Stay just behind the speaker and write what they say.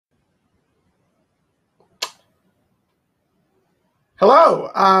Hello.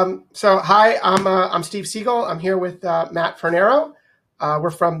 Hi, I'm Steve Segal. I'm here with Matt Fornero.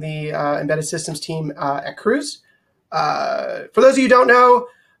 We're from the embedded systems team at Cruise. For those of you who don't know,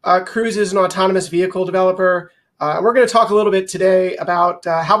 Cruise is an autonomous vehicle developer. We're going to talk a little bit today about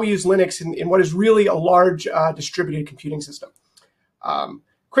how we use Linux in what is really a large distributed computing system.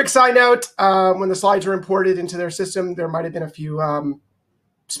 Quick side note, when the slides were imported into their system, there might have been a few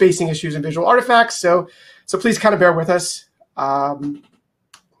spacing issues and visual artifacts, so please kind of bear with us.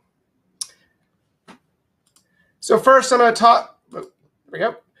 So first I'm going to talk, there we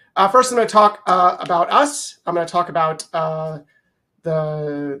go. First I'm going to talk about us. I'm going to talk about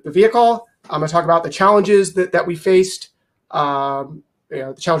the vehicle. I'm going to talk about the challenges that we faced, the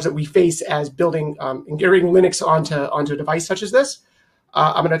challenge that we face as building and getting Linux onto a device such as this.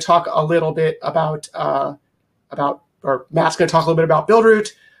 I'm going to talk a little bit about or Matt's going to talk a little bit about build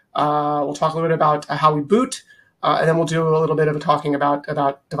root. We'll talk a little bit about how we boot. And then we'll do a little bit of a talking about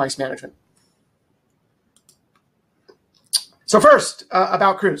device management. So first,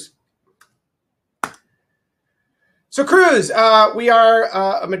 about Cruise. So Cruise, we are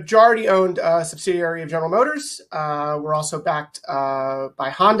a majority-owned subsidiary of General Motors. We're also backed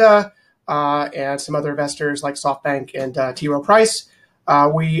by Honda and some other investors like SoftBank and T. Rowe Price.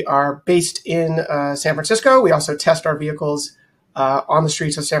 We are based in San Francisco. We also test our vehicles on the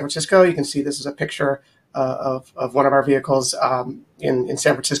streets of San Francisco. You can see this is a picture of one of our vehicles in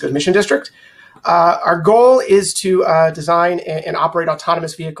San Francisco's Mission District. Our goal is to design and operate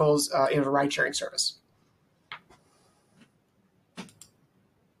autonomous vehicles in a ride-sharing service.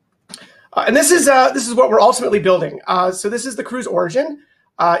 And this is what we're ultimately building. So this is the Cruise Origin.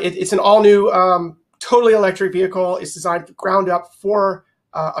 It's an all-new, totally electric vehicle. It's designed from ground up for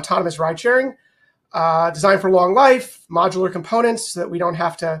autonomous ride-sharing. Designed for long life, modular components so that we don't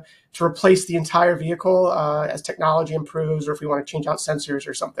have to replace the entire vehicle as technology improves or if we want to change out sensors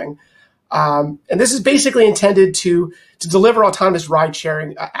or something. And this is basically intended to deliver autonomous ride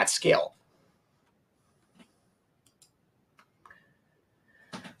sharing at scale.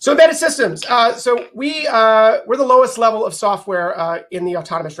 So embedded systems. So we're the lowest level of software in the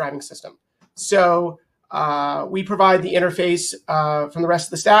autonomous driving system. So we provide the interface from the rest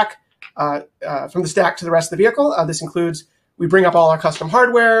of the stack. From the stack to the rest of the vehicle. This includes, we bring up all our custom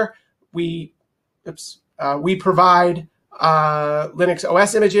hardware. We provide Linux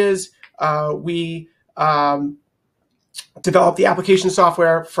OS images. We develop the application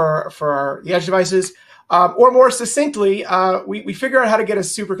software for the edge devices. Or more succinctly, we figure out how to get a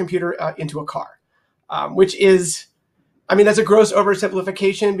supercomputer into a car, which is, I mean, that's a gross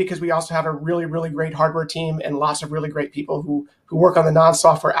oversimplification because we also have a really, really great hardware team and lots of really great people who work on the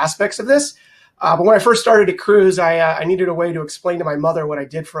non-software aspects of this. But when I first started at Cruise, I needed a way to explain to my mother what I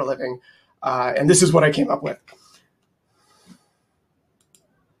did for a living. And this is what I came up with.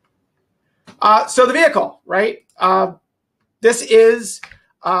 So the vehicle, right? This is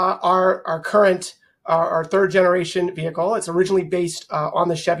our current, our third generation vehicle. It's originally based on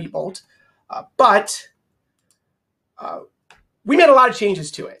the Chevy Bolt, but we made a lot of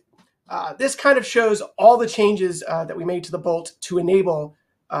changes to it. This kind of shows all the changes that we made to the Bolt to enable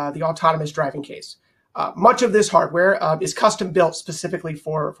the autonomous driving case. Much of this hardware is custom built specifically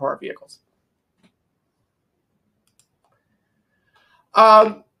for our vehicles.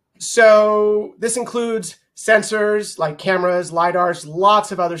 So this includes sensors like cameras, LiDARs,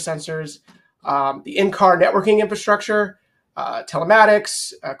 lots of other sensors, the in-car networking infrastructure,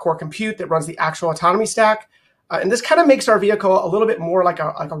 telematics, core compute that runs the actual autonomy stack. And this kind of makes our vehicle a little bit more like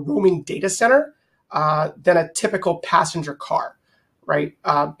a roaming data center than a typical passenger car, right?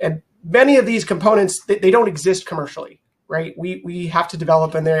 And many of these components, they don't exist commercially, right? We have to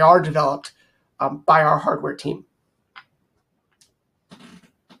develop, and they are developed by our hardware team.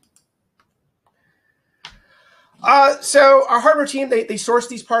 So our hardware team, they source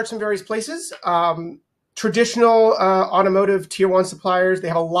these parts from various places. Traditional automotive tier one suppliers, they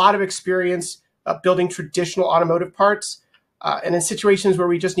have a lot of experience building traditional automotive parts. And in situations where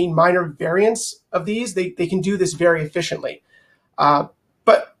we just need minor variants of these, they can do this very efficiently.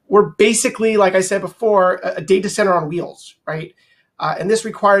 But we're basically, like I said before, a data center on wheels, right? And this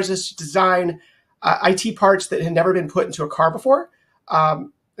requires us to design IT parts that had never been put into a car before.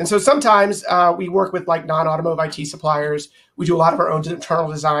 And so sometimes we work with like non-automotive IT suppliers. We do a lot of our own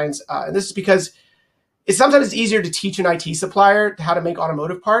internal designs. And this is because it's sometimes easier to teach an IT supplier how to make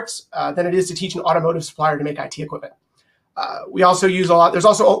automotive parts than it is to teach an automotive supplier to make IT equipment. We also use a lot, there's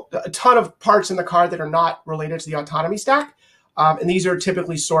also a ton of parts in the car that are not related to the autonomy stack. And these are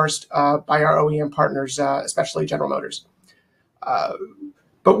typically sourced by our OEM partners, especially General Motors.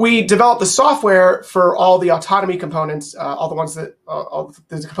 But we developed the software for all the autonomy components, all the ones that all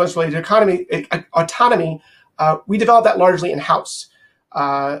the components related to autonomy. We developed that largely in house.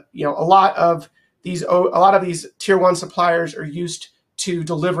 A lot of these tier one suppliers are used to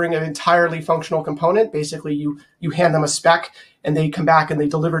delivering an entirely functional component. Basically, you hand them a spec, and they come back and they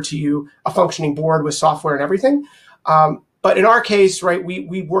deliver to you a functioning board with software and everything. But in our case, right,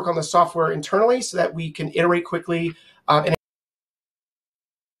 we work on the software internally so that we can iterate quickly and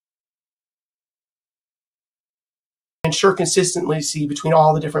ensure consistency between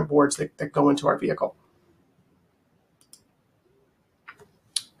all the different boards that go into our vehicle.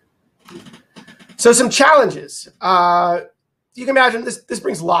 So some challenges. You can imagine this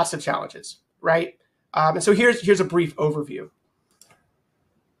brings lots of challenges, right? And so here's a brief overview.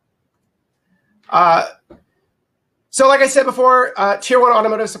 So like I said before, tier one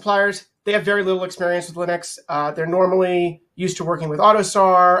automotive suppliers, they have very little experience with Linux. They're normally used to working with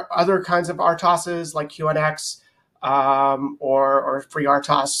AUTOSAR, other kinds of RTOSes like QNX, or free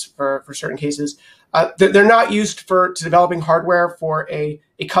RTOS for certain cases. They're not used to developing hardware for a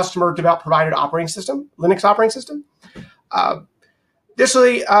customer provided operating system, Linux operating system.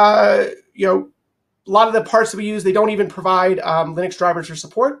 Additionally, a lot of the parts that we use, they don't even provide Linux drivers or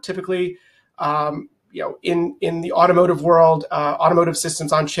support. Typically, in the automotive world, automotive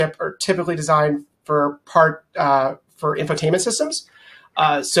systems on chip are typically designed for infotainment systems.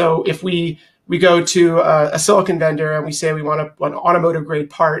 So if we go to a silicon vendor and we say we want an automotive grade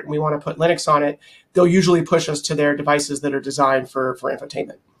part and we want to put Linux on it, they'll usually push us to their devices that are designed for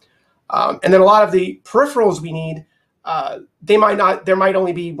infotainment. And then a lot of the peripherals we need, there might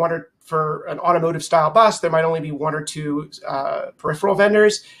only be for an automotive style bus, there might only be one or two peripheral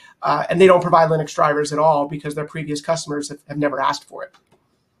vendors, and they don't provide Linux drivers at all because their previous customers have never asked for it.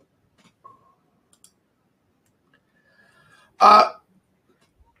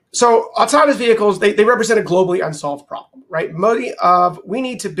 So autonomous vehicles, they represent a globally unsolved problem, right? We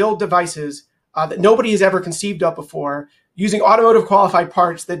need to build devices that nobody has ever conceived of before using automotive qualified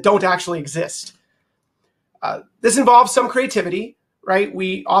parts that don't actually exist. This involves some creativity, right?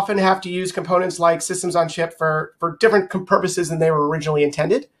 We often have to use components like systems on chip for different purposes than they were originally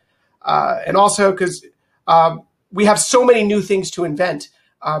intended. And also because we have so many new things to invent,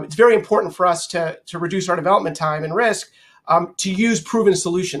 it's very important for us to reduce our development time and risk to use proven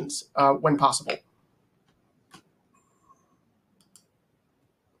solutions when possible.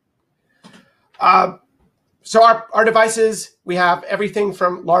 So our devices, we have everything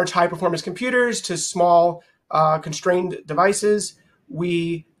from large high-performance computers to small constrained devices.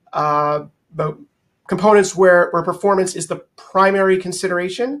 We components where performance is the primary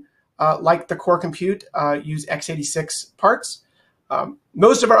consideration, like the core compute, use x86 parts.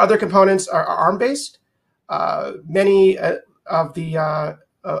 Most of our other components are ARM-based. Many of the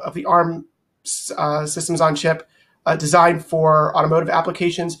ARM systems on chip designed for automotive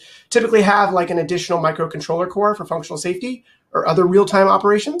applications typically have like an additional microcontroller core for functional safety or other real-time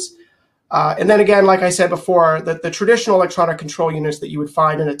operations. And then again, like I said before, the traditional electronic control units that you would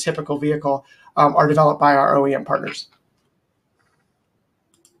find in a typical vehicle are developed by our OEM partners.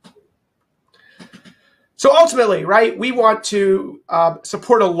 So ultimately, right, we want to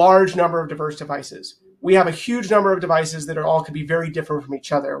support a large number of diverse devices. We have a huge number of devices that all could be very different from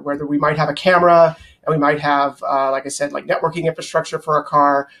each other, whether we might have a camera and we might have, like I said, like networking infrastructure for our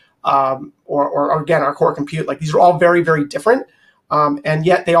car, or again, our core compute. Like these are all very, very different, and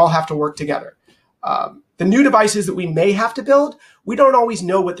yet they all have to work together. The new devices that we may have to build, we don't always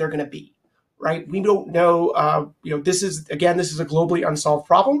know what they're going to be, right? We don't know, this is a globally unsolved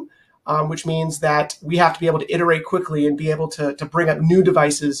problem, which means that we have to be able to iterate quickly and be able to bring up new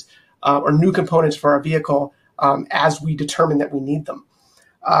devices or new components for our vehicle as we determine that we need them.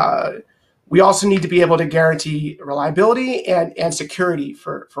 We also need to be able to guarantee reliability and security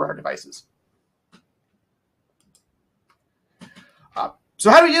for our devices. So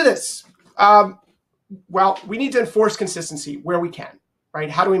how do we do this? Well, we need to enforce consistency where we can, right?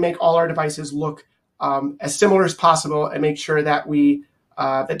 How do we make all our devices look as similar as possible and make sure that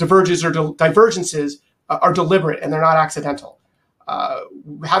that divergences are deliberate and they're not accidental?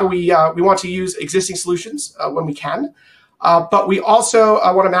 How do we want to use existing solutions when we can, but we also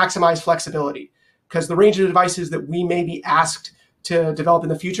want to maximize flexibility because the range of devices that we may be asked to develop in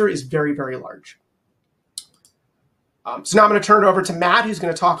the future is very, very large. So now I'm going to turn it over to Matt, who's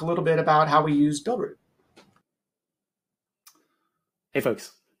going to talk a little bit about how we use Buildroot. Hey,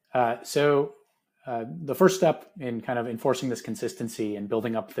 folks. So the first step in kind of enforcing this consistency and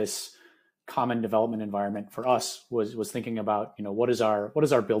building up this common development environment for us was thinking about what is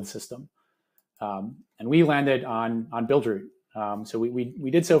our build system, and we landed on Buildroot. So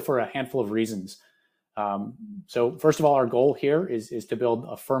we did so for a handful of reasons. So first of all, our goal here is to build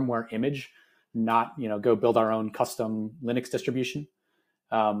a firmware image, not go build our own custom Linux distribution.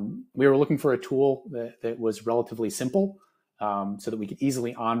 We were looking for a tool that was relatively simple, so that we could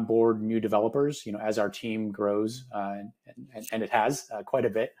easily onboard new developers, as our team grows, and it has quite a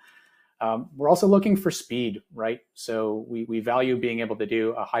bit. We're also looking for speed, right? So we value being able to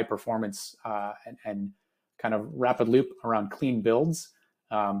do a high performance and kind of rapid loop around clean builds.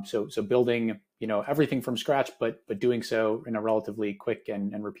 So building everything from scratch, but doing so in a relatively quick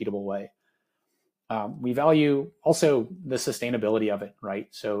and repeatable way. We value also the sustainability of it, right?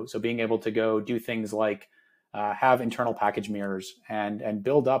 So being able to go do things like have internal package mirrors and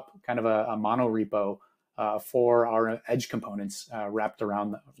build up kind of a mono repo for our edge components wrapped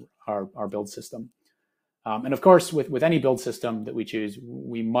around our build system. And of course, with any build system that we choose,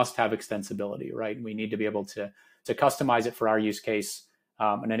 we must have extensibility, right? We need to be able to customize it for our use case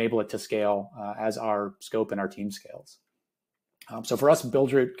and enable it to scale as our scope and our team scales. So for us,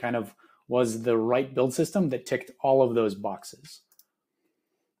 Buildroot kind of was the right build system that ticked all of those boxes.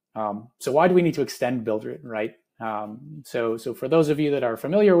 So why do we need to extend Buildroot, right? So for those of you that are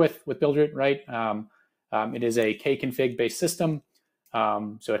familiar with Buildroot, right, it is a kconfig based system.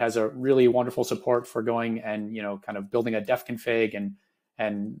 So it has a really wonderful support for going and kind of building a def config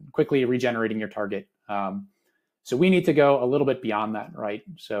and quickly regenerating your target. So we need to go a little bit beyond that, right?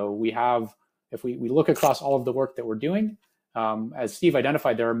 So we have, if we look across all of the work that we're doing, as Steve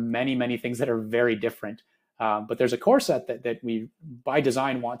identified, there are many things that are very different, but there's a core set that we, by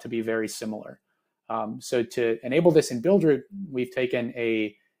design, want to be very similar. So to enable this in Buildroot, we've taken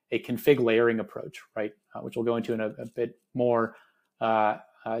a config layering approach, right, which we'll go into in a bit more,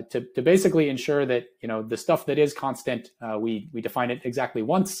 to basically ensure that the stuff that is constant, we define it exactly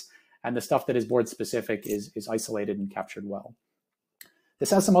once, and the stuff that is board specific is isolated and captured well.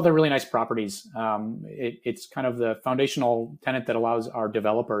 This has some other really nice properties. It's kind of the foundational tenet that allows our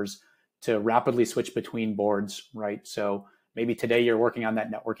developers to rapidly switch between boards, right? So maybe today you're working on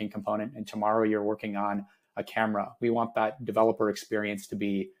that networking component and tomorrow you're working on a camera. We want that developer experience to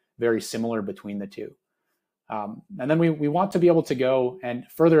be very similar between the two. And then we want to be able to go and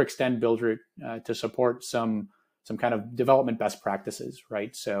further extend Buildroot to support some kind of development best practices,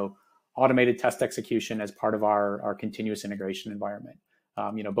 right? So automated test execution as part of our continuous integration environment,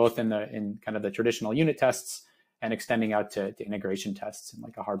 both in kind of the traditional unit tests and extending out to integration tests in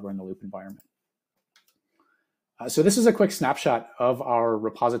like a hardware in the loop environment. So this is a quick snapshot of our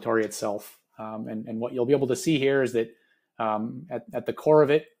repository itself. And what you'll be able to see here is that at the core of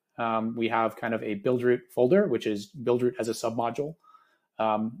it, we have kind of a Buildroot folder, which is Buildroot as a submodule.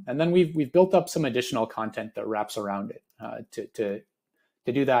 And then we've built up some additional content that wraps around it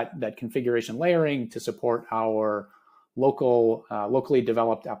to do that configuration layering, to support our locally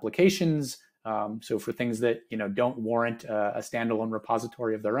developed applications. So for things that don't warrant a standalone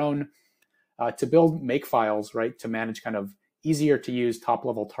repository of their own, to build make files, right, to manage kind of easier to use top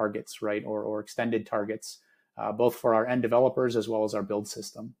level targets, right, or extended targets, both for our end developers as well as our build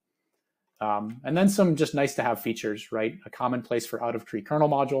system. And then some just nice to have features, right? A common place for out of tree kernel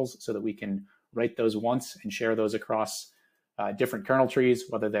modules so that we can write those once and share those across different kernel trees,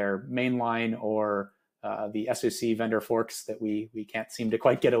 whether they're mainline or the SoC vendor forks that we can't seem to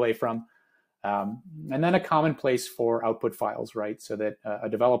quite get away from. And then a common place for output files, right? So that a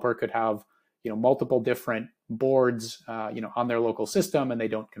developer could have multiple different boards on their local system and they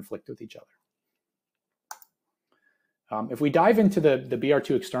don't conflict with each other. If we dive into the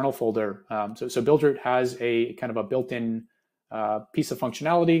BR2 external folder, so Buildroot has a kind of a built-in piece of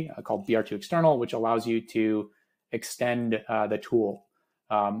functionality called BR2 external, which allows you to extend the tool.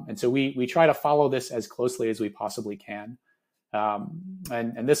 And so we try to follow this as closely as we possibly can.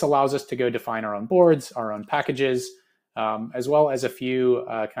 And this allows us to go define our own boards, our own packages, as well as a few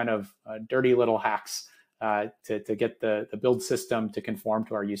kind of dirty little hacks to get the build system to conform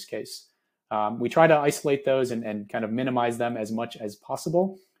to our use case. We try to isolate those and kind of minimize them as much as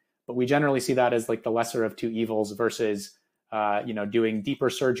possible, but we generally see that as like the lesser of two evils versus doing deeper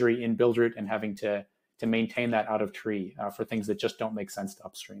surgery in Buildroot and having to maintain that out of tree for things that just don't make sense to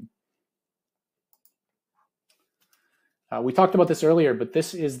upstream. We talked about this earlier, but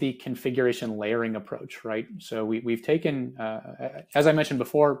this is the configuration layering approach, right? So we've taken, as I mentioned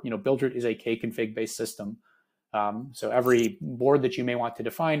before, Buildroot is a kconfig based system. So every board that you may want to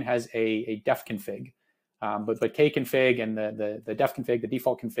define has a def config, but kconfig and the def config, the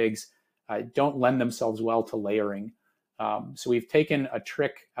default configs, don't lend themselves well to layering. So we've taken a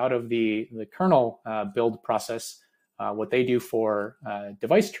trick out of the kernel build process, what they do for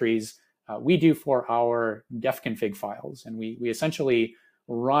device trees, we do for our def config files. And we essentially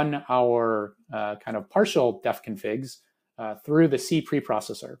run our kind of partial def configs through the C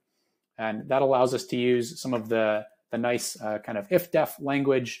preprocessor. And that allows us to use some of the nice kind of if-def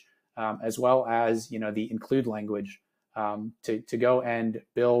language, as well as the include language to go and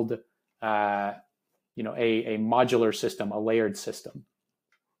build a modular system, a layered system.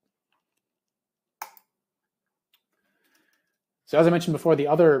 So as I mentioned before, the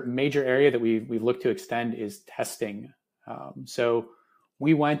other major area that we've looked to extend is testing. So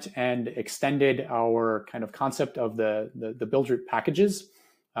we went and extended our kind of concept of the build root packages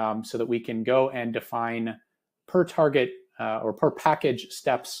so that we can go and define per target or per package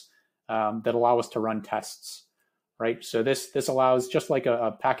steps that allow us to run tests, right? So this allows, just like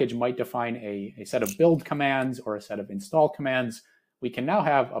a package might define a set of build commands or a set of install commands, we can now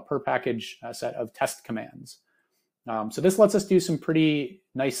have a per package set of test commands. So this lets us do some pretty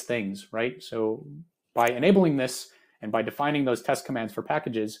nice things, right? So by enabling this and by defining those test commands for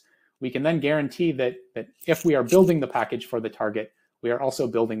packages, we can then guarantee that if we are building the package for the target, we are also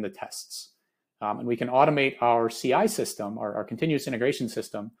building the tests. And we can automate our CI system, our continuous integration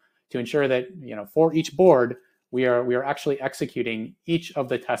system, to ensure that for each board, we are actually executing each of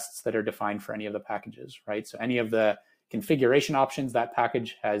the tests that are defined for any of the packages, right? So any of the configuration options that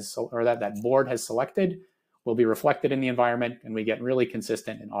package has, or that board has selected, will be reflected in the environment, and we get really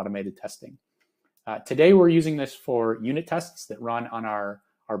consistent and automated testing. Today, we're using this for unit tests that run on our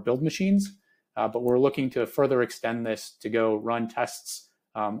build machines, but we're looking to further extend this to go run tests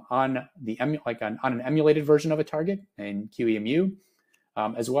on an emulated version of a target in QEMU,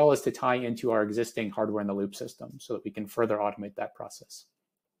 as well as to tie into our existing hardware in the loop system so that we can further automate that process.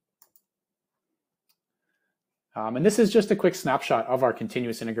 And this is just a quick snapshot of our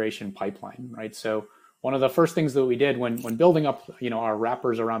continuous integration pipeline, right? So one of the first things that we did when building up our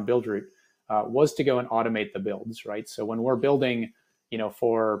wrappers around build root was to go and automate the builds, right? So when we're building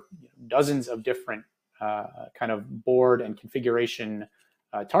for dozens of different kind of board and configuration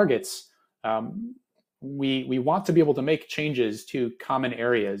targets, we want to be able to make changes to common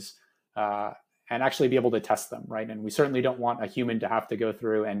areas and actually be able to test them, right? And we certainly don't want a human to have to go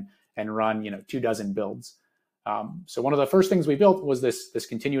through and run 24 builds. So one of the first things we built was this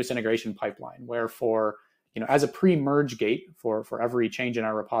continuous integration pipeline, where as a pre-merge gate for every change in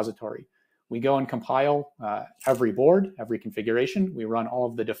our repository, we go and compile every board, every configuration. We run all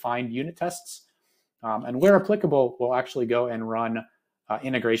of the defined unit tests, and where applicable, we'll actually go and run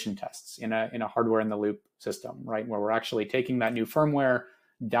integration tests in a hardware in the loop system, right? Where we're actually taking that new firmware,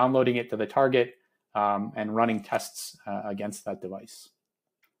 downloading it to the target, and running tests against that device.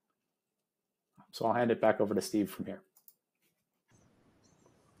 So I'll hand it back over to Steve from here.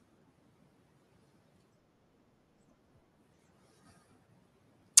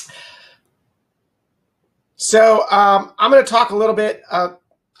 So I'm going to talk a little bit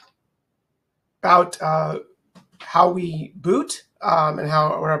about how we boot and what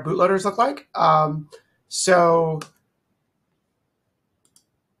our bootloaders look like. So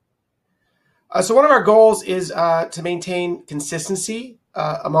one of our goals is to maintain consistency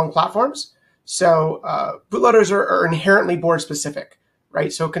among platforms. So bootloaders are inherently board specific,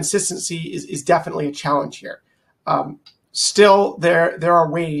 right? So consistency is definitely a challenge here. Still, there are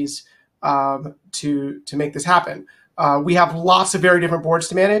ways to make this happen. We have lots of very different boards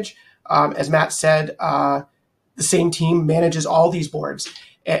to manage. As Matt said, the same team manages all these boards,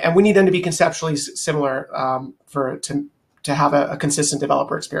 and we need them to be conceptually similar to have a consistent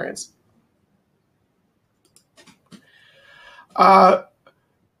developer experience.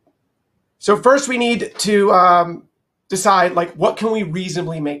 So first, we need to decide what can we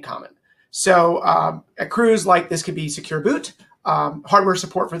reasonably make common. So at Cruise, this could be secure boot. Hardware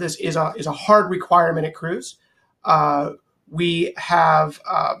support for this is a hard requirement at Cruise. We have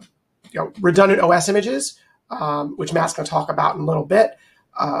redundant OS images, which Matt's going to talk about in a little bit,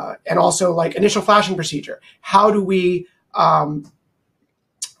 and also initial flashing procedure. How do we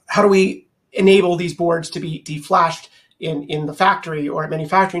enable these boards to be deflashed in the factory or at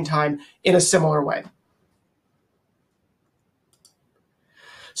manufacturing time in a similar way?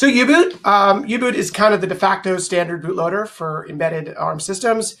 So U-boot is kind of the de facto standard bootloader for embedded ARM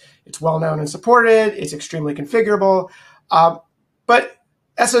systems. It's well known and supported. It's extremely configurable. But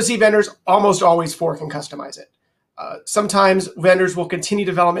SoC vendors almost always fork and customize it. Sometimes vendors will continue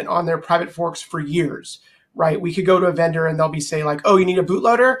development on their private forks for years, right? We could go to a vendor and they'll be say oh, you need a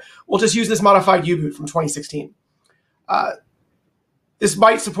bootloader? We'll just use this modified U-boot from 2016. This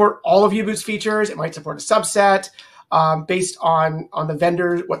might support all of U-boot's features. It might support a subset based on the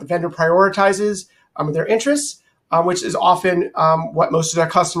vendor, what the vendor prioritizes their interests. which is often what most of their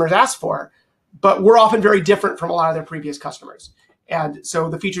customers ask for. But we're often very different from a lot of their previous customers. And so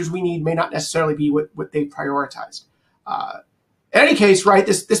the features we need may not necessarily be what they prioritized. In any case, right,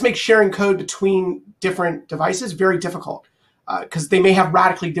 this makes sharing code between different devices very difficult because they may have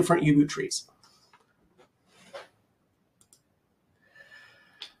radically different U-boot trees.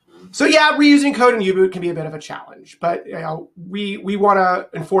 So yeah, reusing code in U-boot can be a bit of a challenge, but we want to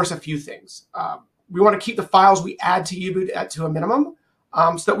enforce a few things. We want to keep the files we add to U-boot to a minimum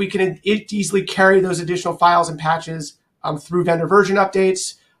so that we can easily carry those additional files and patches through vendor version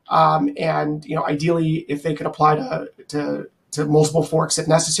updates. And ideally, if they could apply to multiple forks if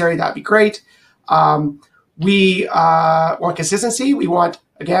necessary, that'd be great. We want consistency. We want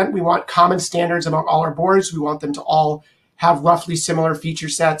common standards among all our boards. We want them to all have roughly similar feature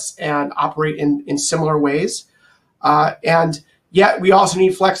sets and operate in similar ways. And yet we also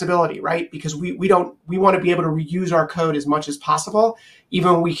need flexibility, right? Because we want to be able to reuse our code as much as possible,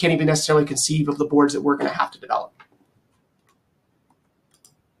 even when we can't even necessarily conceive of the boards that we're going to have to develop.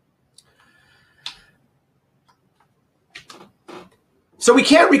 So we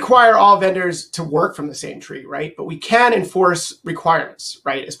can't require all vendors to work from the same tree, right? But we can enforce requirements,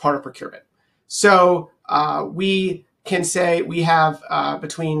 right, as part of procurement. So we can say we have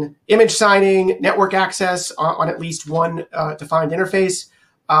between image signing, network access on at least one defined interface.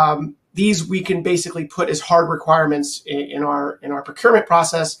 These we can basically put as hard requirements in our procurement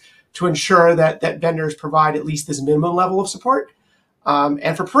process to ensure that vendors provide at least this minimum level of support.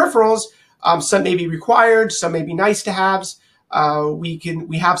 And for peripherals, some may be required, some may be nice to haves.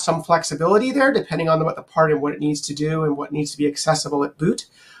 We have some flexibility there depending on what the part and what it needs to do and what needs to be accessible at boot.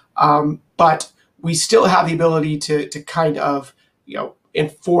 But we still have the ability to kind of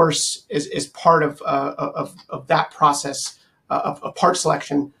enforce as part of that process of part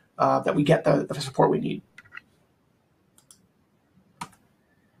selection that we get the support we need.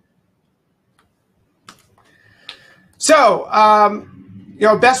 So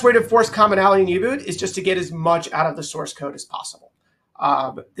best way to enforce commonality in U-boot is just to get as much out of the source code as possible.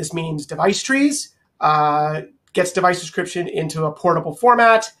 This means device trees, gets device description into a portable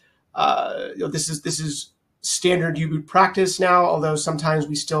format. This is standard U-boot practice now, although sometimes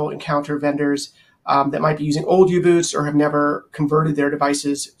we still encounter vendors that might be using old U-boots or have never converted their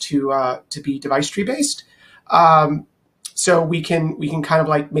devices to be device tree based. So we can kind of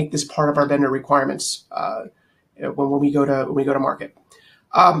like make this part of our vendor requirements when we go to market.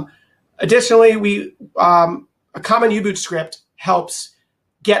 Additionally, a common U-boot script helps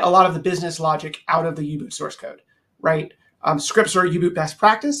get a lot of the business logic out of the U-boot source code, right? Scripts are U-boot best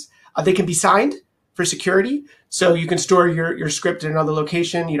practice. They can be signed for security. So you can store your script in another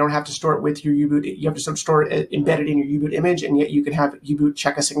location. You don't have to store it with your U-boot. You have to store it embedded in your U-boot image, and yet you can have U-boot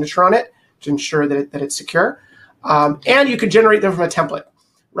check a signature on it to ensure that it's secure. And you can generate them from a template,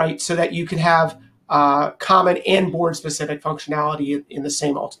 right? So that you can have common and board specific functionality in the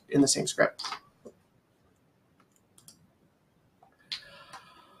same script.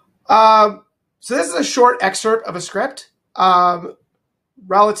 So this is a short excerpt of a script.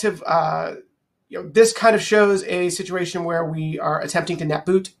 This kind of shows a situation where we are attempting to net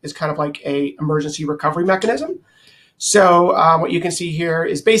boot as kind of like a emergency recovery mechanism. So what you can see here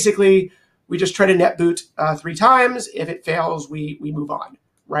is basically we just try to net boot 3 times. If it fails, we move on,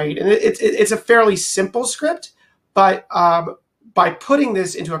 right? And it's a fairly simple script, but by putting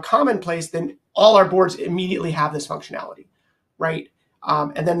this into a common place, then all our boards immediately have this functionality, right?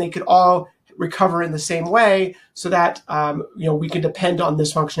 And then they could all recover in the same way so that we can depend on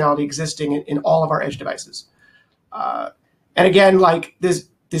this functionality existing in all of our edge devices. And again, like this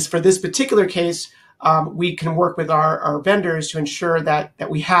for this particular case, we can work with our vendors to ensure that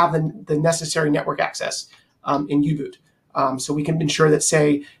we have the necessary network access in U-boot. So we can ensure that,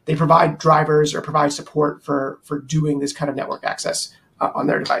 say, they provide drivers or provide support for doing this kind of network access on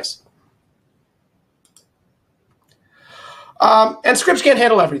their device. And scripts can't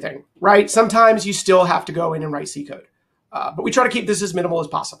handle everything, right? Sometimes you still have to go in and write C code. But we try to keep this as minimal as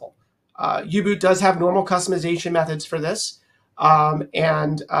possible. U-boot does have normal customization methods for this.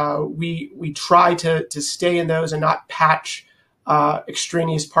 And we try to stay in those and not patch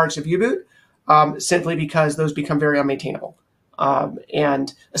extraneous parts of U-boot simply because those become very unmaintainable.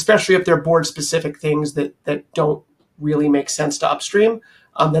 And especially if they're board-specific things that don't really make sense to upstream,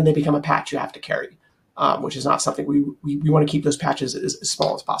 then they become a patch you have to carry. Which is not something we want to keep those patches as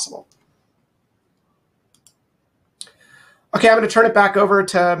small as possible. Okay, I'm going to turn it back over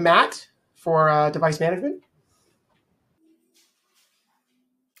to Matt for device management.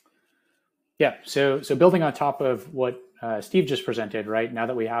 Yeah, so building on top of what Steve just presented, right? Now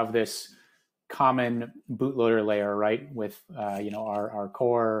that we have this common bootloader layer, right, with our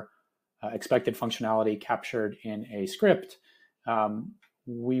core expected functionality captured in a script,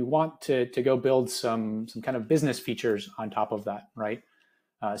 we want to go build some kind of business features on top of that, right?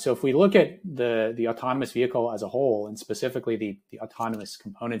 So if we look at the autonomous vehicle as a whole, and specifically the autonomous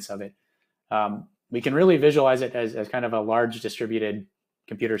components of it, we can really visualize it as kind of a large distributed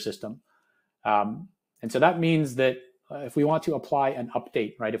computer system. And so that means that if we want to apply an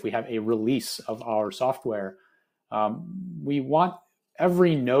update, right, if we have a release of our software, we want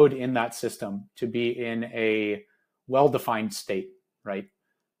every node in that system to be in a well-defined state, right?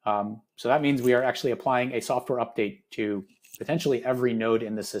 So that means we are actually applying a software update to potentially every node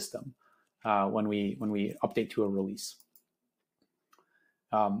in the system when we update to a release.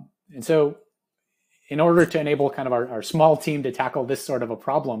 And so in order to enable kind of our small team to tackle this sort of a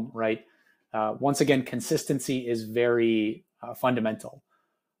problem, right, once again, consistency is very fundamental,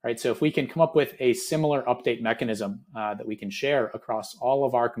 right? So if we can come up with a similar update mechanism that we can share across all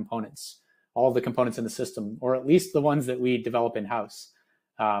of our components, all of the components in the system, or at least the ones that we develop in-house,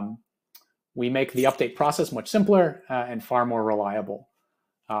 we make the update process much simpler and far more reliable.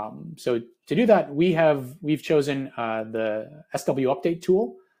 So to do that, we've chosen the SW update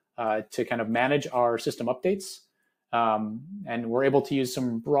tool to kind of manage our system updates. And we're able to use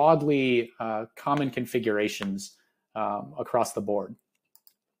some broadly common configurations across the board.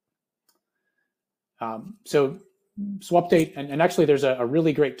 So update, and actually there's a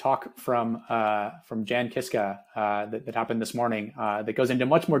really great talk from Jan Kiska that happened this morning that goes into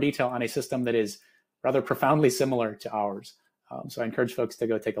much more detail on a system that is rather profoundly similar to ours. So I encourage folks to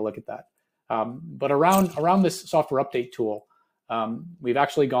go take a look at that. But around this software update tool, we've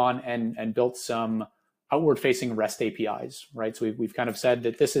actually gone and built some outward-facing REST APIs, right? So we've kind of said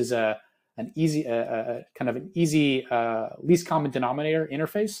that this is an easy least common denominator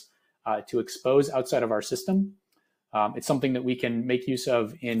interface to expose outside of our system. It's something that we can make use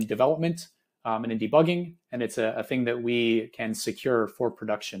of in development and in debugging, and it's a thing that we can secure for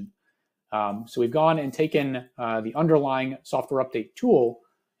production. So we've gone and taken the underlying software update tool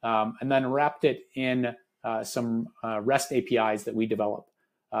and then wrapped it in some REST APIs that we develop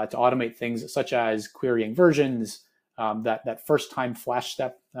to automate things such as querying versions, that first-time flash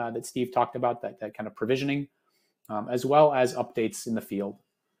step that Steve talked about, that kind of provisioning, as well as updates in the field.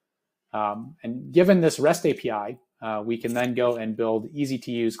 And given this REST API, we can then go and build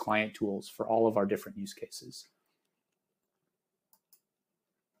easy-to-use client tools for all of our different use cases.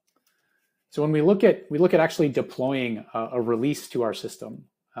 So when we look at actually deploying a release to our system,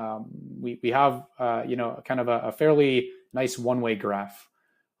 we have kind of a fairly nice one-way graph,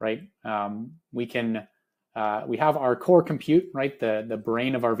 right? We have our core compute, right, the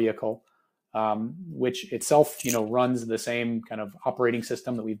brain of our vehicle, which itself runs the same kind of operating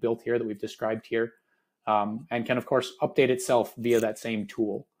system that we've built here, that we've described here, and can of course update itself via that same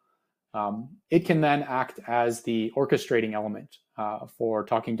tool. It can then act as the orchestrating element for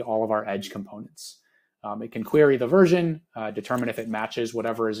talking to all of our edge components. It can query the version, determine if it matches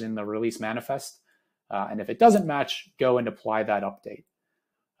whatever is in the release manifest, and if it doesn't match, go and apply that update.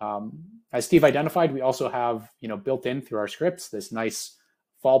 As Steve identified, we also have built in through our scripts this nice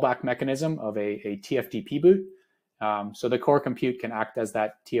fallback mechanism of a TFTP boot. So the core compute can act as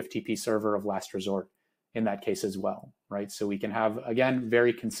that TFTP server of last resort in that case as well, right? So we can have, again,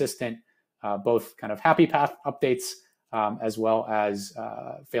 very consistent, both kind of happy path updates as well as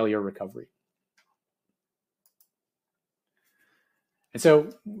failure recovery. And so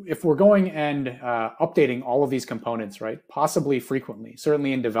if we're going and updating all of these components, right, possibly frequently,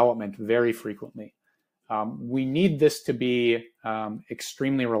 certainly in development, very frequently, we need this to be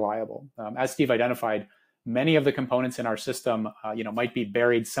extremely reliable. As Steve identified, many of the components in our system, might be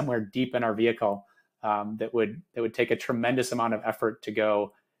buried somewhere deep in our vehicle that would take a tremendous amount of effort to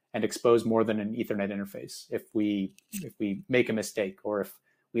go and expose more than an Ethernet interface if we make a mistake, or if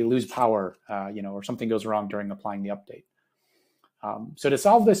we lose power, or something goes wrong during applying the update. So to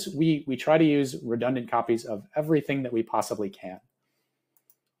solve this, we try to use redundant copies of everything that we possibly can.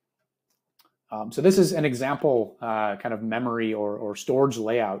 So this is an example kind of memory or storage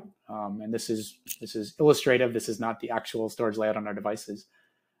layout, and this is illustrative. This is not the actual storage layout on our devices,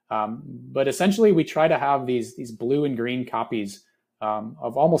 but essentially we try to have these blue and green copies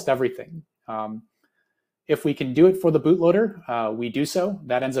of almost everything. If we can do it for the bootloader, we do so.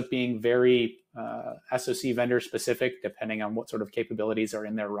 That ends up being very SoC vendor specific, depending on what sort of capabilities are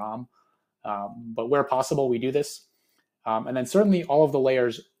in their ROM. But where possible, we do this. And then certainly all of the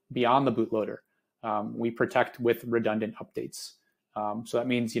layers beyond the bootloader, we protect with redundant updates. So that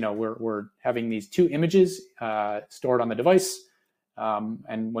means we're having these two images stored on the device.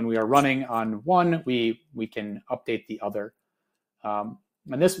 And when we are running on one, we can update the other. And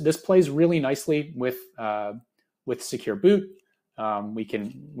this plays really nicely with secure boot. We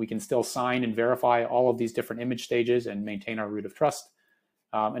can still sign and verify all of these different image stages and maintain our root of trust.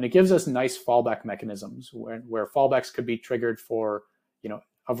 And it gives us nice fallback mechanisms where fallbacks could be triggered for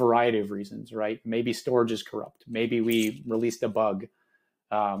a variety of reasons, right? Maybe storage is corrupt. Maybe we released a bug.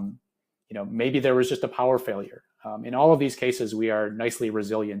 Maybe there was just a power failure. In all of these cases, we are nicely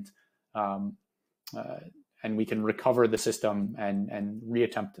resilient, and we can recover the system and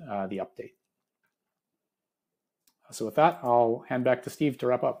reattempt the update. So with that, I'll hand back to Steve to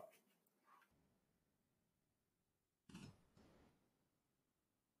wrap up.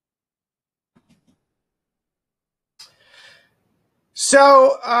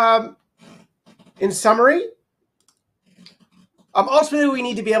 So, in summary, ultimately, we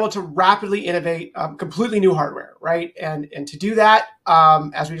need to be able to rapidly innovate completely new hardware, right? And to do that,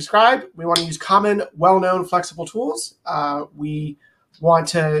 as we described, we want to use common, well-known, flexible tools. We want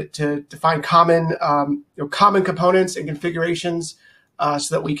to define common common components and configurations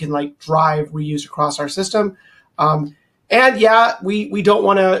so that we can drive reuse across our system. And yeah, we don't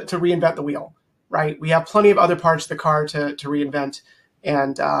want to reinvent the wheel, right? We have plenty of other parts of the car to reinvent.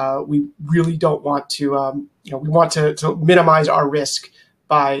 And we really don't want to, we want to minimize our risk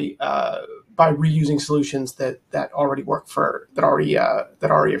by reusing solutions that already work that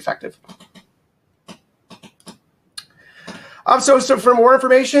are effective. So for more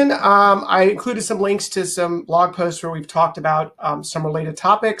information, I included some links to some blog posts where we've talked about some related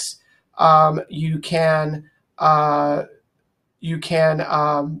topics. You can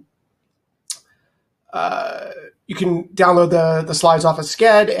download the slides off of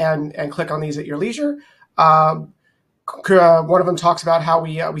Sked and click on these at your leisure. One of them talks about how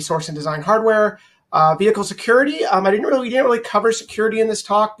we source and design hardware. Vehicle security. We didn't really cover security in this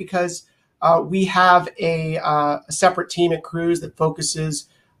talk because we have a separate team at Cruise that focuses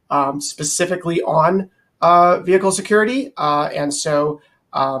specifically on vehicle security, and so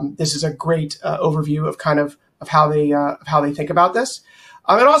this is a great overview of of how they think about this.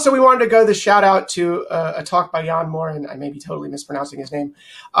 And also, we wanted to go the shout out to a talk by Jan Moore, and I may be totally mispronouncing his name,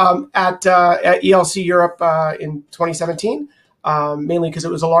 at ELC Europe in 2017, mainly because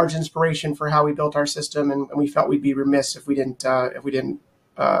it was a large inspiration for how we built our system, and we felt we'd be remiss if we didn't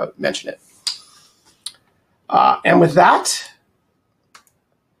mention it. And with that,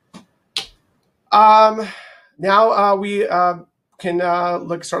 now we can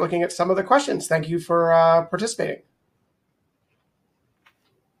start looking at some of the questions. Thank you for participating.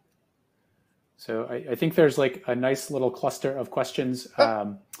 So I think there's a nice little cluster of questions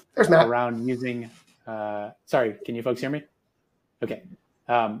there's Matt. Around using, sorry, can you folks hear me? Okay.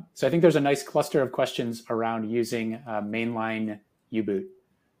 So I think there's a nice cluster of questions around using mainline U-boot.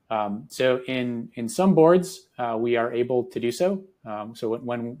 So in some boards, we are able to do so. So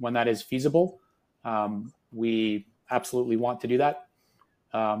when that is feasible, we absolutely want to do that.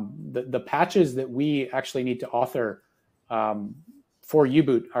 The patches that we actually need to author for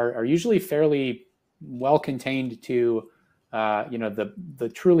U-boot are usually fairly well contained to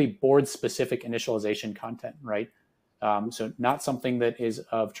the truly board specific initialization content, right? So not something that is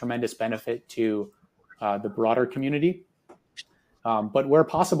of tremendous benefit to the broader community. But where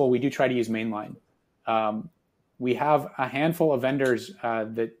possible, we do try to use mainline. We have a handful of vendors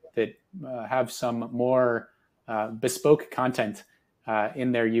that have some more bespoke content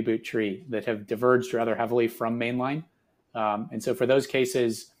in their U-boot tree that have diverged rather heavily from mainline. And so for those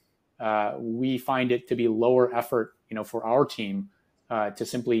cases, we find it to be lower effort, for our team to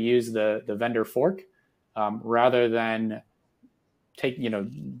simply use the vendor fork rather than take,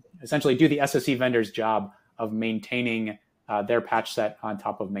 essentially do the SoC vendor's job of maintaining their patch set on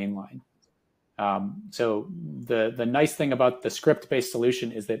top of mainline. So the nice thing about the script-based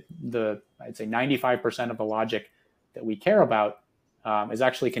solution is that I'd say 95% of the logic that we care about is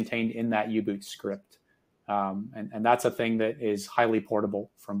actually contained in that U-boot script. And that's a thing that is highly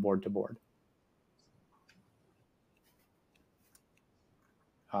portable from board to board.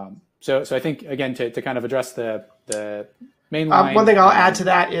 So I think, again, to kind of address the mainline. One thing I'll add to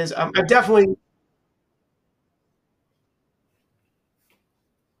that is I've definitely...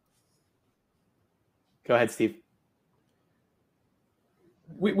 Go ahead, Steve.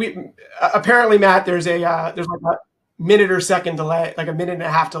 We apparently, Matt, there's like a minute or second delay, like a minute and a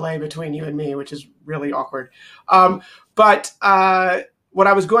half delay between you and me, which is really awkward. But what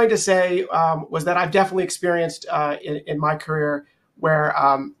I was going to say was that I've definitely experienced in my career where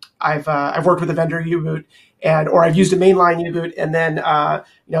I've worked with a vendor U-boot or I've used a mainline U-boot, and then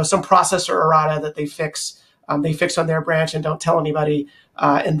some processor errata that they fix they fix on their branch and don't tell anybody,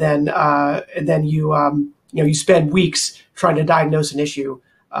 and then you spend weeks trying to diagnose an issue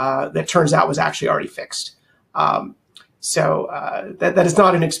that turns out was actually already fixed. That is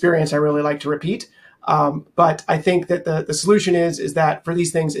not an experience I really like to repeat. But I think that the solution is that for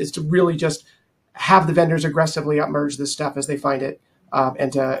these things is to really just have the vendors aggressively upmerge this stuff as they find it,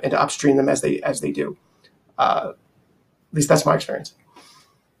 and to upstream them as they do. At least that's my experience.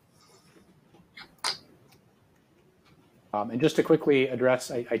 And just to quickly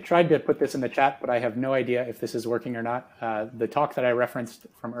address, I tried to put this in the chat, but I have no idea if this is working or not. The talk that I referenced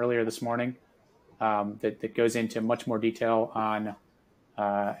from earlier this morning that goes into much more detail on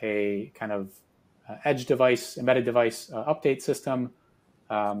a kind of edge device, embedded device update system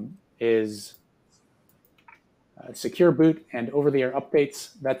is secure boot and over-the-air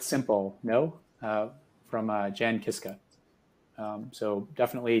updates. That's simple. No, from Jan Kiska. So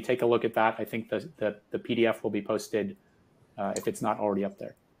definitely take a look at that. I think the PDF will be posted if it's not already up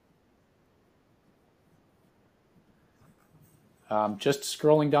there. Just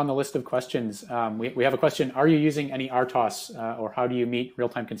scrolling down the list of questions, we have a question. Are you using any RTOS or how do you meet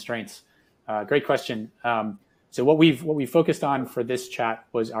real-time constraints? Great question. So what we've focused on for this chat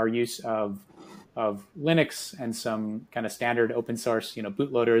was our use of Linux and some kind of standard open source,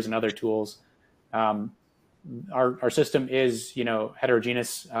 bootloaders and other tools. Our system is,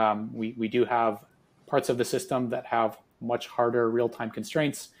 heterogeneous. We do have parts of the system that have much harder real-time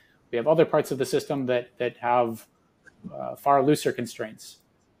constraints. We have other parts of the system that have far looser constraints.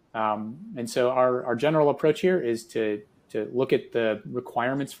 And so our general approach here is to look at the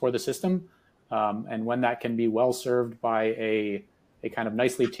requirements for the system, and when that can be well served by a kind of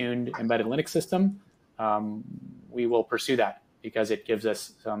nicely tuned embedded Linux system, we will pursue that because it gives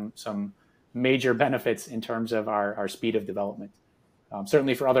us some major benefits in terms of our speed of development.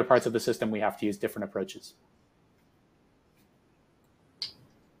 Certainly for other parts of the system, we have to use different approaches.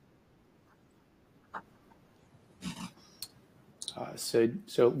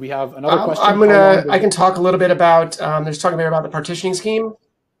 So we have another question. I can talk a little bit about, there's talking about the partitioning scheme.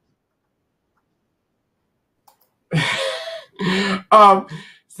 So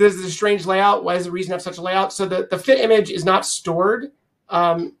this is a strange layout. Why is the reason to have such a layout? So the fit image is not stored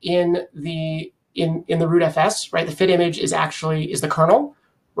in the rootfs, right? The fit image is the kernel,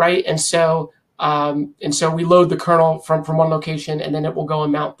 right? And so we load the kernel from one location, and then it will go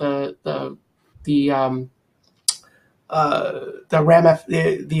and mount the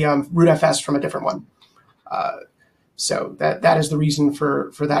rootfs from a different one. So that is the reason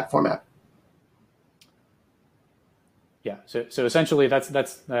for that format. Yeah. So essentially, that's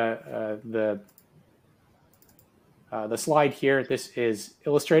the slide here. This is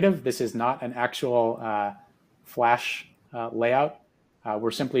illustrative. This is not an actual Flash layout.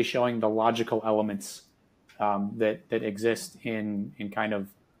 We're simply showing the logical elements that exist in kind of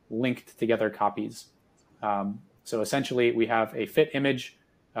linked together copies. So essentially, we have a fit image,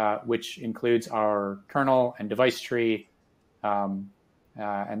 which includes our kernel and device tree, and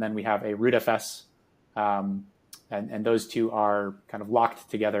then we have a rootfs, and those two are kind of locked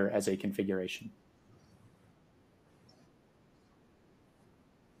together as a configuration.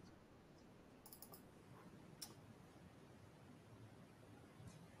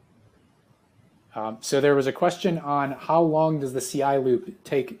 So there was a question on how long does the CI loop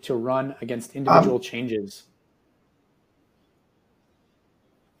take to run against individual changes?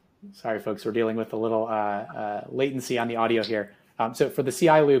 Sorry, folks, we're dealing with a little latency on the audio here. So for the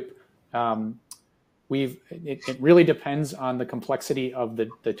CI loop, it really depends on the complexity of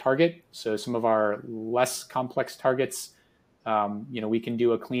the target. So some of our less complex targets, we can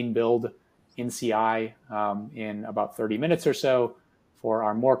do a clean build in CI in about 30 minutes or so. For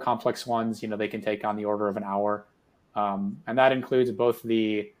our more complex ones, they can take on the order of an hour, and that includes both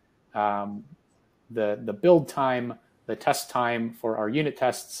the build time, the test time for our unit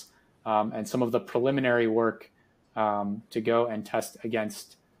tests, and some of the preliminary work to go and test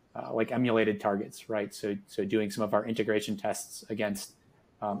against like emulated targets, right? So doing some of our integration tests against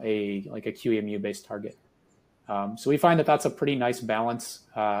a QEMU based target. So we find that that's a pretty nice balance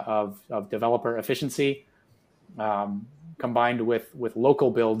of developer efficiency, combined with local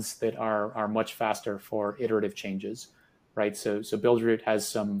builds that are much faster for iterative changes, right? So Buildroot has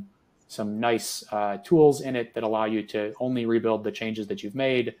some nice tools in it that allow you to only rebuild the changes that you've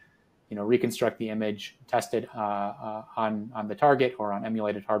made, reconstruct the image, test it on the target or on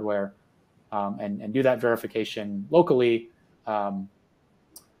emulated hardware, and do that verification locally, rather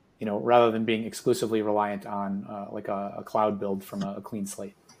than being exclusively reliant on like a cloud build from a clean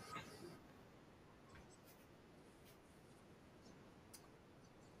slate.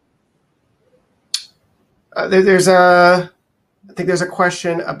 I think there's a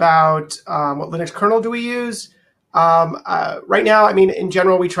question about what Linux kernel do we use. Right now, I mean, in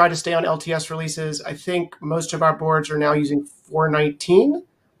general, we try to stay on LTS releases. I think most of our boards are now using 4.19.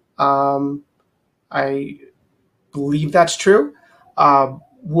 I believe that's true.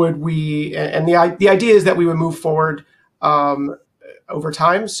 Would we? And the idea is that we would move forward over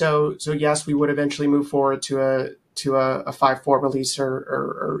time. So yes, we would eventually move forward to a 5.4 release,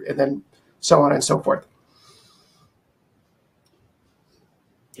 or and then so on and so forth.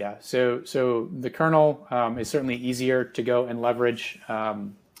 Yeah, so the kernel is certainly easier to go and leverage,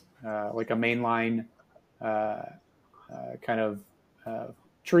 like a mainline kind of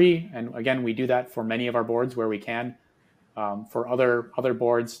tree. And again, we do that for many of our boards where we can. For other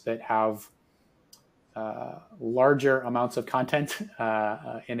boards that have larger amounts of content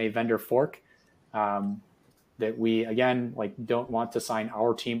in a vendor fork, that we again don't want to sign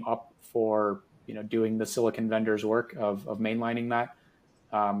our team up for doing the silicon vendor's work of mainlining that.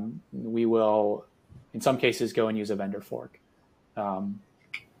 We will, in some cases, go and use a vendor fork.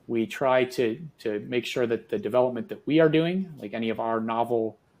 We try to make sure that the development that we are doing, like any of our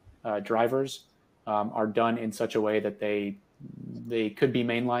novel drivers, are done in such a way that they could be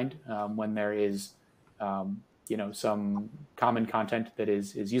mainlined when there is some common content that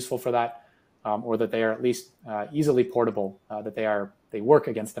is useful for that, or that they are at least easily portable, that they work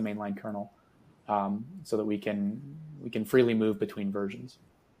against the mainline kernel, so that we can freely move between versions.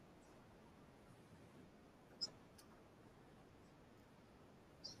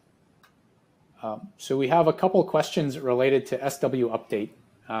 So we have a couple questions related to SW update.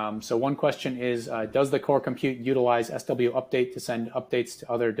 So one question is, does the core compute utilize SW update to send updates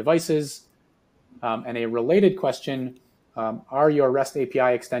to other devices? And a related question, are your REST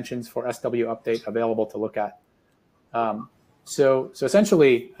API extensions for SW update available to look at? So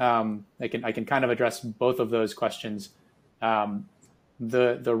essentially, I can kind of address both of those questions.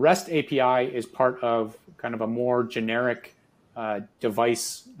 The REST API is part of kind of a more generic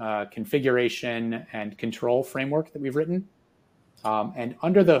device configuration and control framework that we've written. And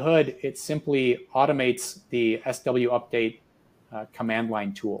under the hood, it simply automates the SW update command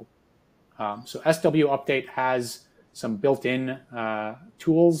line tool. So SW update has some built-in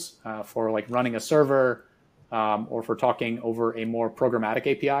tools for like running a server, or for talking over a more programmatic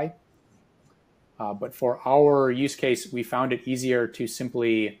API. But for our use case, we found it easier to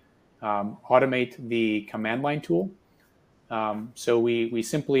simply automate the command line tool. So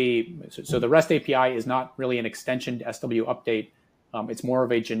the REST API is not really an extension to SW update. It's more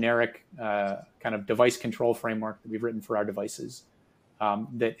of a generic kind of device control framework that we've written for our devices,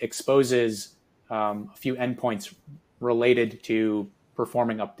 that exposes a few endpoints related to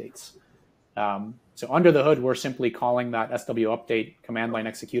performing updates. So under the hood, we're simply calling that SW update command line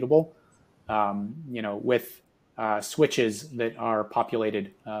executable, with switches that are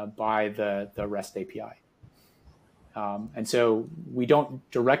populated by the REST API. And so we don't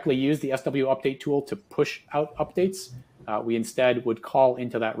directly use the SW update tool to push out updates. We instead would call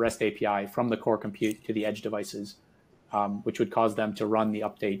into that REST API from the core compute to the edge devices, which would cause them to run the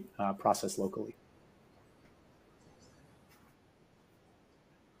update process locally.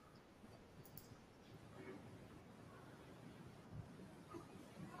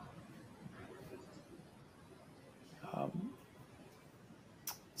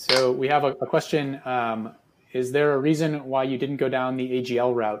 So we have a question. Is there a reason why you didn't go down the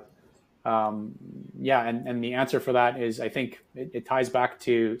AGL route? Yeah, and the answer for that is, I think it ties back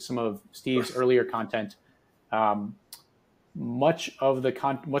to some of Steve's earlier content. Much of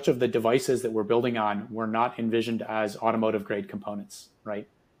the devices that we're building on were not envisioned as automotive grade components, right?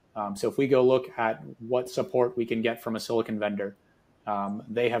 So if we go look at what support we can get from a silicon vendor,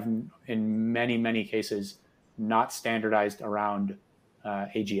 they have, in many cases, not standardized around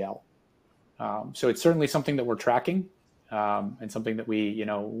AGL. So it's certainly something that we're tracking, and something that we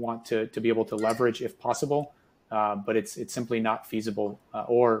want to be able to leverage if possible, but it's simply not feasible,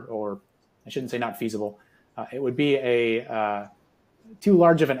 or I shouldn't say not feasible. It would be too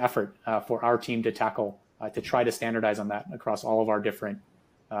large of an effort for our team to tackle, to try to standardize on that across all of our different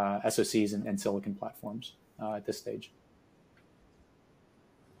SoCs and silicon platforms at this stage.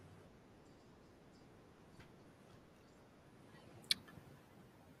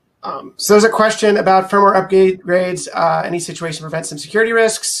 So there's a question about firmware upgrades. Any situation prevents some security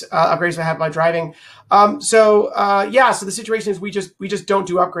risks. Upgrades I have by driving. So the situation is we just don't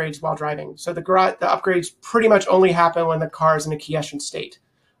do upgrades while driving. So the upgrades pretty much only happen when the car is in a quiescent state.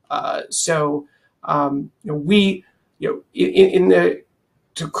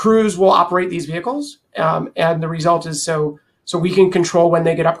 To cruise, we'll operate these vehicles, and the result is so we can control when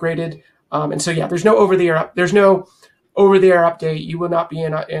they get upgraded. And so yeah, there's no over-the-air update. You will not be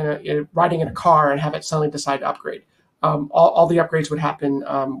riding in a car and have it suddenly decide to upgrade. All the upgrades would happen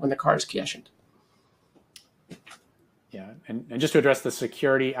when the car is commissioned. Yeah, and just to address the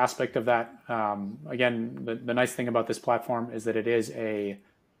security aspect of that, again, the nice thing about this platform is that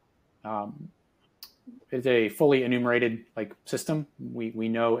it's a fully enumerated system. We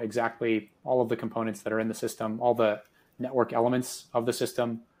know exactly all of the components that are in the system, all the network elements of the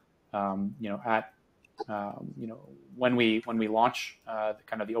system. When we launch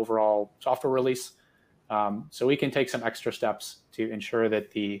kind of the overall software release, so we can take some extra steps to ensure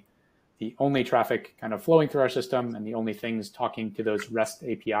that the only traffic kind of flowing through our system and the only things talking to those REST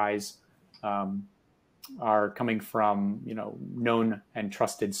APIs are coming from known and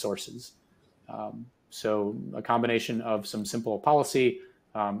trusted sources. So a combination of some simple policy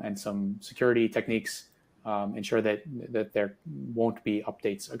and some security techniques ensure that there won't be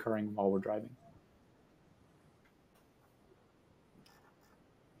updates occurring while we're driving.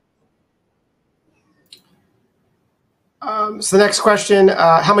 So the next question,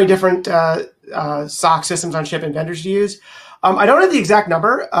 how many different SOC systems on chip and vendors do you use? I don't have the exact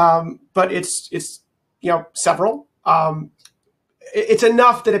number, but it's several. It's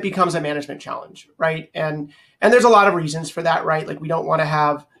enough that it becomes a management challenge, right? And there's a lot of reasons for that, right? Like we don't want to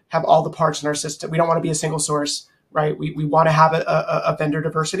have all the parts in our system. We don't want to be a single source, right? We want to have a vendor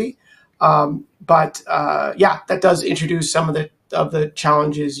diversity. But that does introduce some of the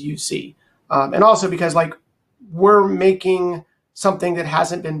challenges you see. And also because we're making something that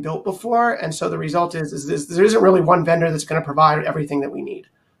hasn't been built before. And so the result is there isn't really one vendor that's going to provide everything that we need,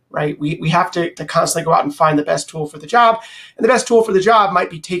 right? We have to constantly go out and find the best tool for the job. And the best tool for the job might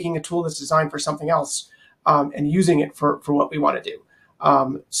be taking a tool that's designed for something else and using it for what we want to do.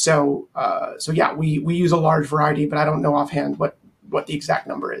 We use a large variety, but I don't know offhand what the exact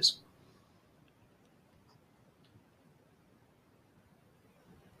number is.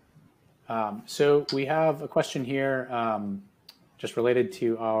 So we have a question here just related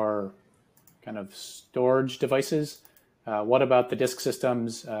to our kind of storage devices. What about the disk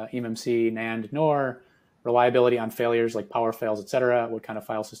systems, eMMC, NAND, NOR, reliability on failures like power fails, et cetera? What kind of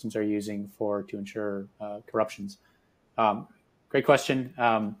file systems are you using to ensure corruptions? Great question.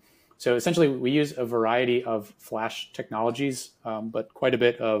 So essentially, we use a variety of flash technologies, but quite a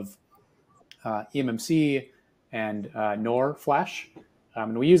bit of eMMC and NOR flash.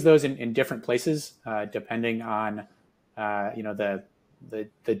 And we use those in different places depending on the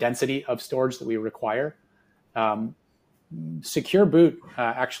density of storage that we require. Secure Boot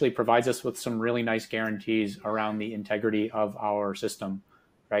actually provides us with some really nice guarantees around the integrity of our system,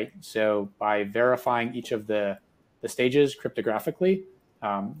 right? So by verifying each of the stages cryptographically,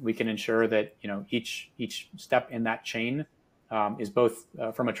 we can ensure that each step in that chain is both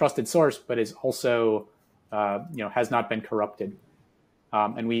from a trusted source, but is also has not been corrupted.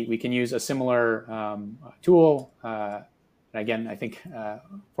 And we can use a similar tool. And again, I think,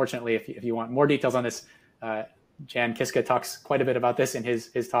 fortunately, if you want more details on this, Jan Kiska talks quite a bit about this in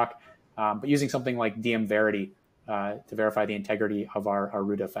his talk, but using something like DM Verity to verify the integrity of our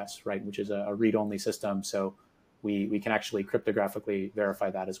rootfs, right, which is a read-only system. So we can actually cryptographically verify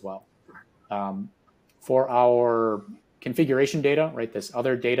that as well. For our configuration data, right, this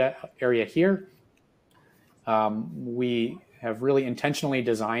other data area here, we have really intentionally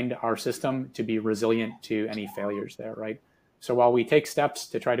designed our system to be resilient to any failures there, right? So while we take steps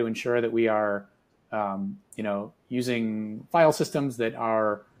to try to ensure that we are, using file systems that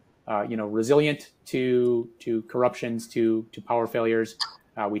are, resilient to corruptions, to power failures,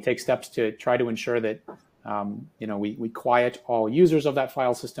 we take steps to try to ensure that, we quiet all users of that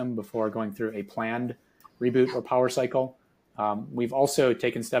file system before going through a planned reboot or power cycle. We've also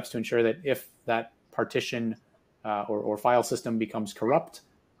taken steps to ensure that if that partition or file system becomes corrupt,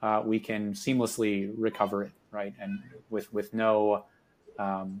 we can seamlessly recover it, right? And with no,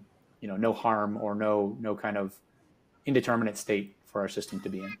 no harm or no kind of indeterminate state for our system to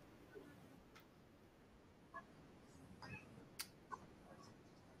be in.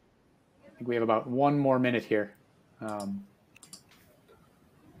 I think we have about 1 more minute here.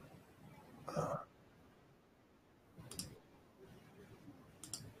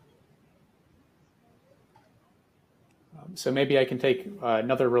 So maybe I can take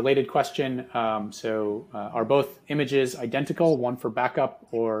another related question. Are both images identical, one for backup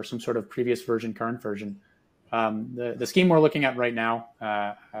or some sort of previous version, current version? The scheme we're looking at right now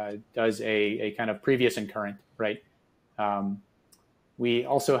does a kind of previous and current, right? We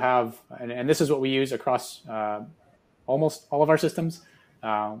also have, and this is what we use across almost all of our systems.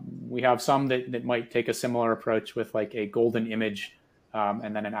 We have some that might take a similar approach with like a golden image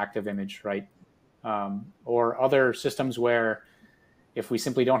and then an active image, right? Or other systems where if we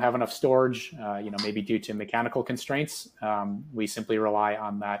simply don't have enough storage, maybe due to mechanical constraints, we simply rely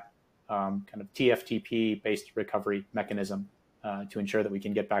on that kind of TFTP-based recovery mechanism to ensure that we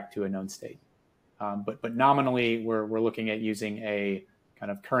can get back to a known state. But nominally, we're looking at using a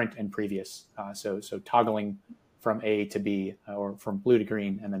kind of current and previous, so toggling from A to B or from blue to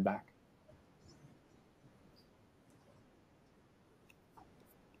green and then back.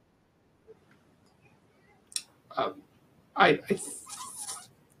 I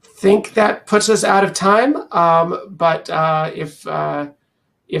think that puts us out of time. But if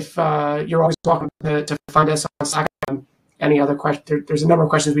you're always welcome to find us on Slack. Any other questions? There's a number of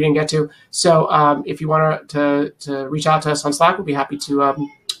questions we didn't get to. So if you want to reach out to us on Slack, we'll be happy to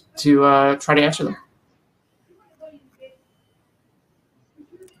try to answer them.